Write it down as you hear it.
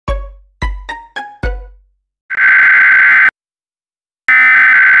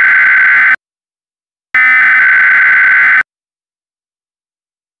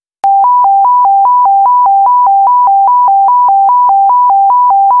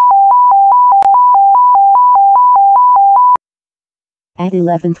at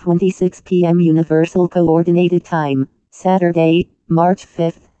 11:26 p.m. Universal Coordinated Time, Saturday, March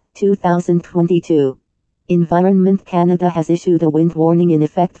 5, 2022. Environment Canada has issued a wind warning in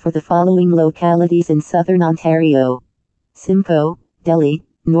effect for the following localities in southern Ontario: Simcoe, Delhi,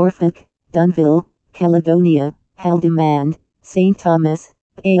 Norfolk, Dunnville, Caledonia, Haldimand, St. Thomas,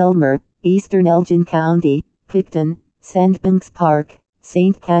 Aylmer, Eastern Elgin County, Picton, Sandbanks Park,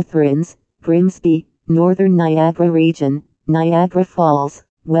 St. Catharines, Grimsby, Northern Niagara Region, Niagara Falls,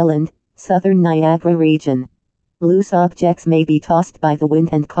 Welland, Southern Niagara Region. Loose objects may be tossed by the wind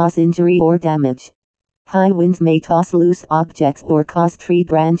and cause injury or damage. High winds may toss loose objects or cause tree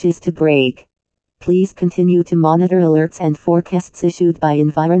branches to break. Please continue to monitor alerts and forecasts issued by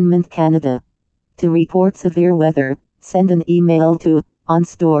Environment Canada. To report severe weather, send an email to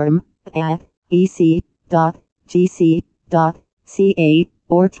onstorm@ec.gc.ca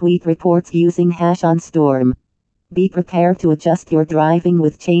or tweet reports using #onstorm. Be prepared to adjust your driving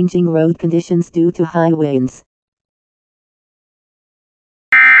with changing road conditions due to high winds.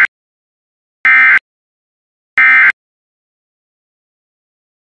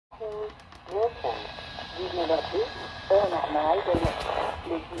 Heure normale de l'Est.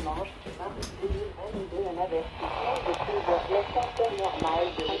 Le dimanche 20 2022, un avertissement de plusieurs glaçons heure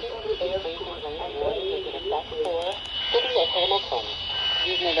normale de l'Est.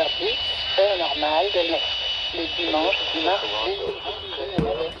 19h10, heure normale de l'Est. Le dimanche 10 mars 2022, un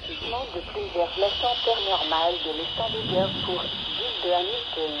avertissement de plusieurs glaçons heure normale de l'Est en vigueur pour l'île de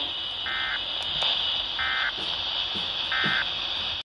Hamilton.